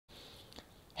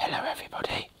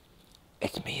everybody,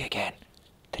 it's me again,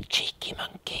 the Cheeky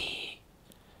Monkey,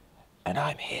 and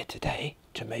I'm here today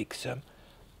to make some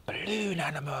balloon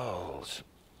animals.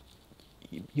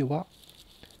 You what?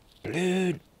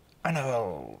 Balloon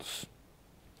animals.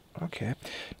 Okay.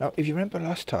 Now, if you remember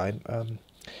last time, I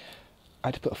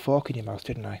had to put a fork in your mouth,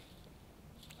 didn't I?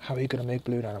 How are you going to make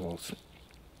balloon animals?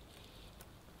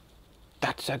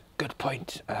 That's a good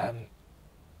point.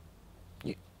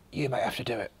 You might have to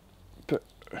do it, but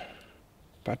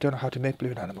I don't know how to make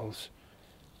balloon animals.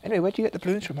 Anyway, where do you get the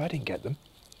balloons from? I didn't get them.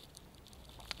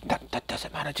 That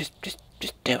doesn't matter.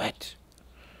 Just do it.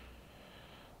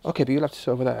 Okay, but you'll have to sit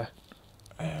over there.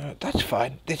 That's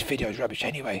fine. This video is rubbish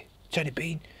anyway. It's only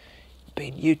been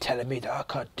you telling me that I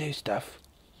can't do stuff,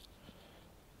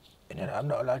 and then I'm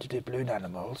not allowed to do balloon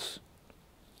animals.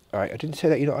 Alright, I didn't say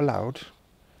that you're not allowed.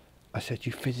 I said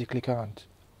you physically can't.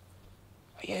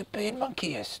 Are you being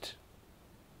monkeyist?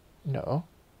 No.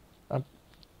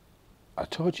 I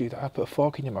told you that I put a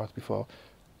fork in your mouth before.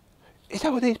 Is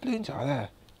that what these balloons are there?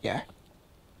 Yeah?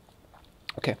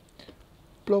 Okay.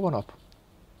 Blow one up.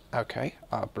 Okay,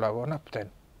 I'll blow one up then.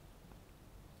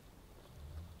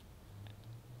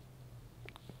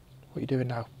 What are you doing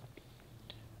now?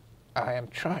 I am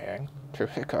trying to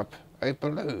pick up a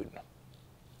balloon.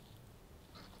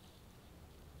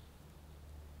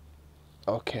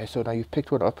 Okay, so now you've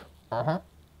picked one up. Uh-huh.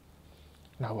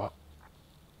 Now what?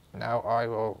 Now I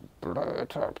will blow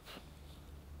it up.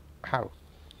 How?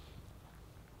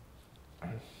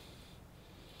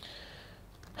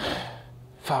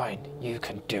 Fine, you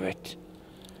can do it.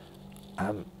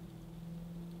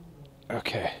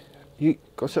 Okay. You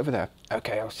go sit over there.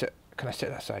 Okay, I'll sit. Can I sit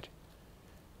that side?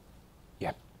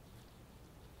 Yeah.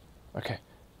 Okay.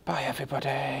 Bye,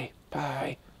 everybody.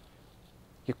 Bye.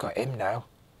 You've got him now.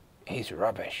 He's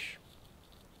rubbish.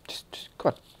 Just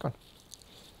go on.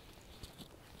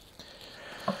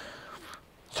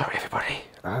 Sorry, everybody.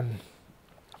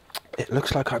 It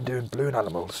looks like I'm doing balloon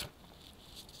animals.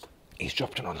 He's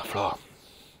dropped it on the floor.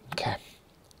 Okay.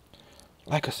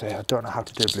 Like I say, I don't know how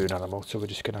to do balloon animals, so we're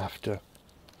just gonna have to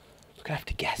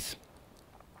guess.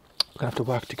 We're gonna have to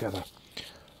work together.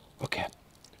 Okay.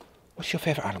 What's your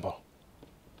favourite animal?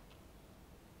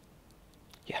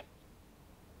 Yeah.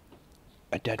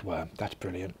 A dead worm. That's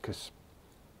brilliant, because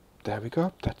there we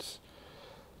go. That's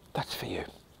for you.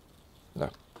 No.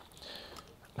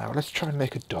 Now let's try and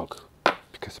make a dog,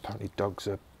 because apparently dogs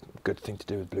are a good thing to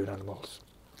do with balloon animals.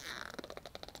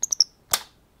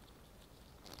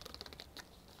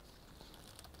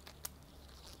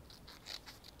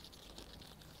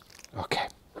 Okay.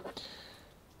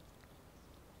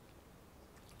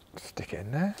 Stick it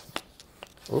in there.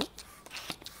 Oh.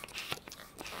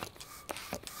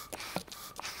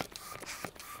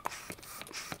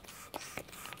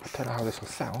 I don't know how this will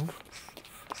sound.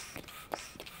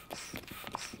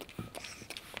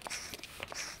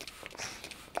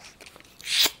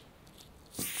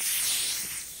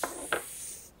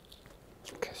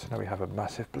 Okay, so now we have a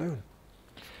massive balloon.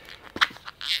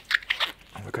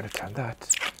 And we're going to turn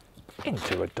that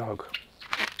into a dog.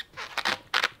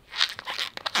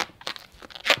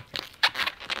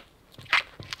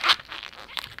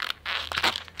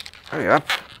 Hurry up.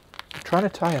 I'm trying to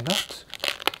tie a knot.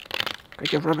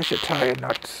 You're rubbish at tying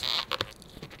knots.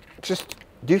 Just,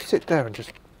 you sit there and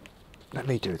just let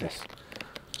me do this.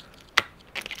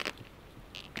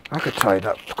 I could tie a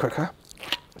knot quicker.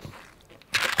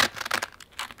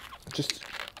 Just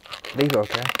leave it,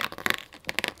 okay?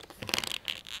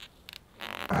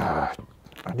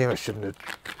 I knew I shouldn't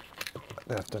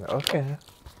have done it. Okay.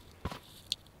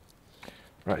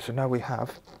 Right, so now we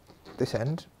have this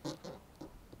end.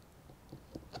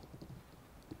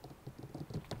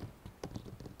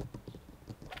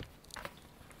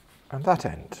 And that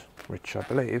end, which I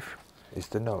believe is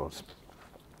the nose.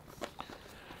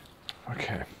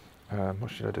 Okay,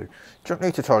 what should I do? Do you want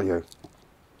me to tell you?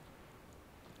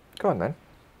 Go on then.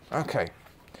 Okay.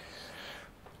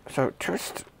 So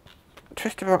twist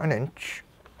about an inch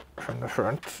from the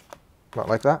front. Not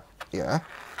like that. Yeah.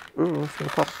 Ooh, it's gonna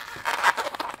pop.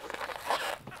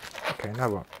 Okay, now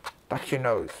what? That's your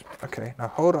nose. Okay, now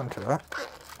hold on to that.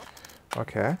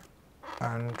 Okay.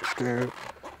 And do...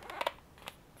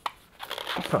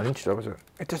 That's not an inch though, is it?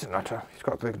 It doesn't matter. He's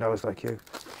got a big nose like you.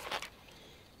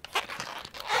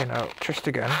 Okay, now twist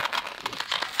again.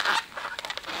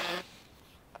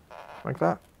 Like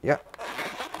that? Yeah.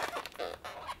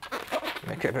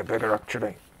 Make it a bit bigger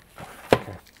actually.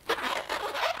 Okay.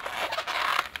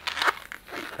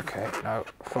 Okay, now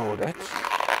fold it.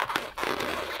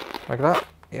 Like that?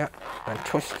 Yeah. Then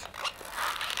twist.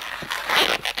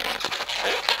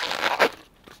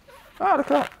 Ah,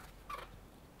 look at that.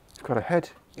 It's got a head.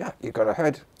 Yeah, you got a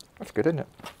head. That's good, isn't it?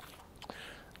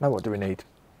 Now what do we need?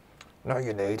 Now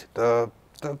you need the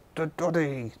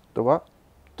doddy. The what?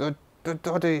 The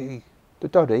doddy. The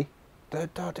doddy? The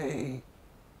doddy.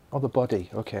 Oh, the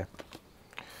body. Okay.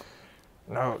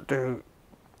 Now do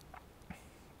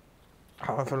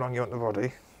however long you want the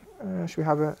body. Should we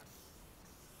have it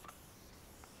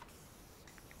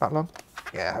that long?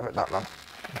 Yeah, have it that long.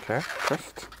 Okay,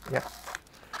 twist. Yeah.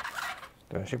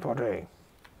 There's your body.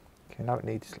 Okay, now it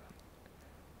needs...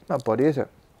 It's not body, is it?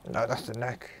 No, that's the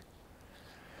neck.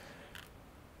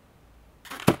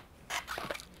 I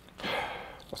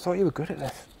thought you were good at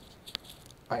this.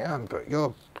 I am, but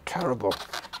you're terrible.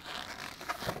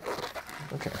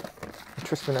 Okay.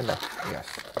 Twist in the neck. Yes.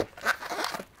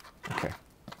 Okay.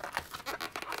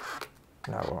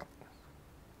 Now what?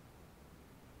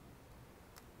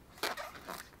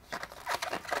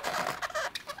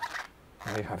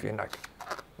 Now you have your neck.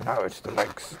 Now it's the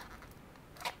legs.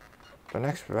 The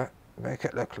next bit, make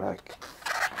it look like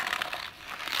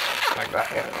that,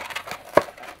 yeah.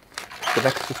 The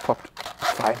next just popped.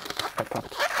 It's fine. It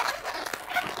popped.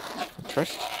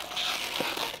 Twist.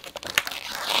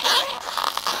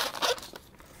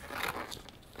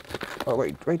 Oh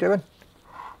wait, what are you doing?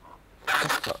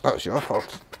 That was your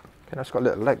fault. Okay, that's got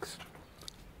little legs.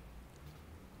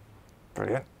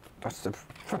 Brilliant. That's the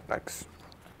front legs.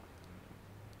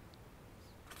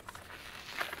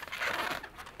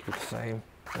 Do the same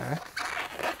there.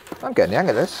 I'm getting the hang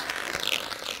of this.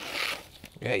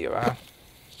 Yeah, you are.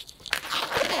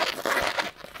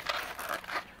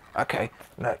 Okay,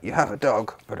 now you have a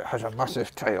dog, but it has a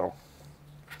massive tail.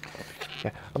 Yeah,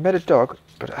 I made a dog,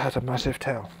 but it has a massive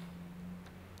tail.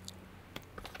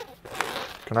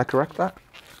 Can I correct that?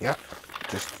 Yeah.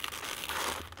 Just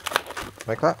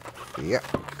like that. Yeah.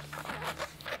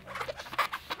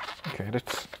 Okay,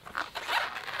 let's...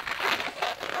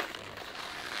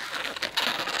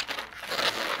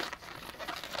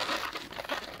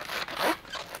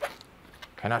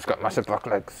 Okay, now it's got massive back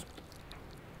legs.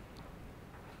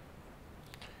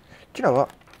 Do you know what?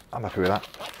 I'm happy with that.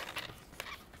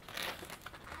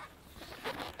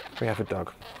 We have a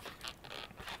dog.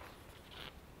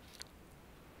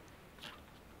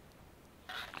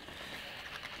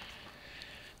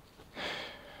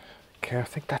 Okay, I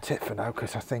think that's it for now,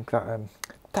 because I think that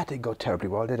that didn't go terribly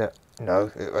well, did it? No,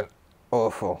 it went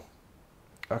awful.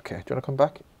 Okay, do you want to come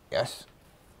back? Yes,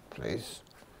 please.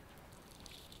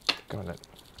 Go on then.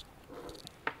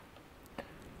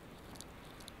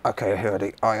 Okay,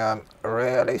 Hurdy, I am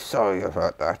really sorry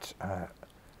about that,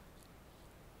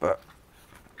 but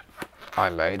I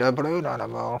made a balloon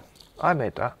animal. I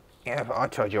made that? Yeah, but I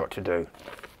told you what to do.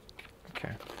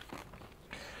 Okay.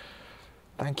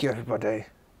 Thank you, everybody.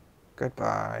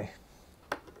 Goodbye.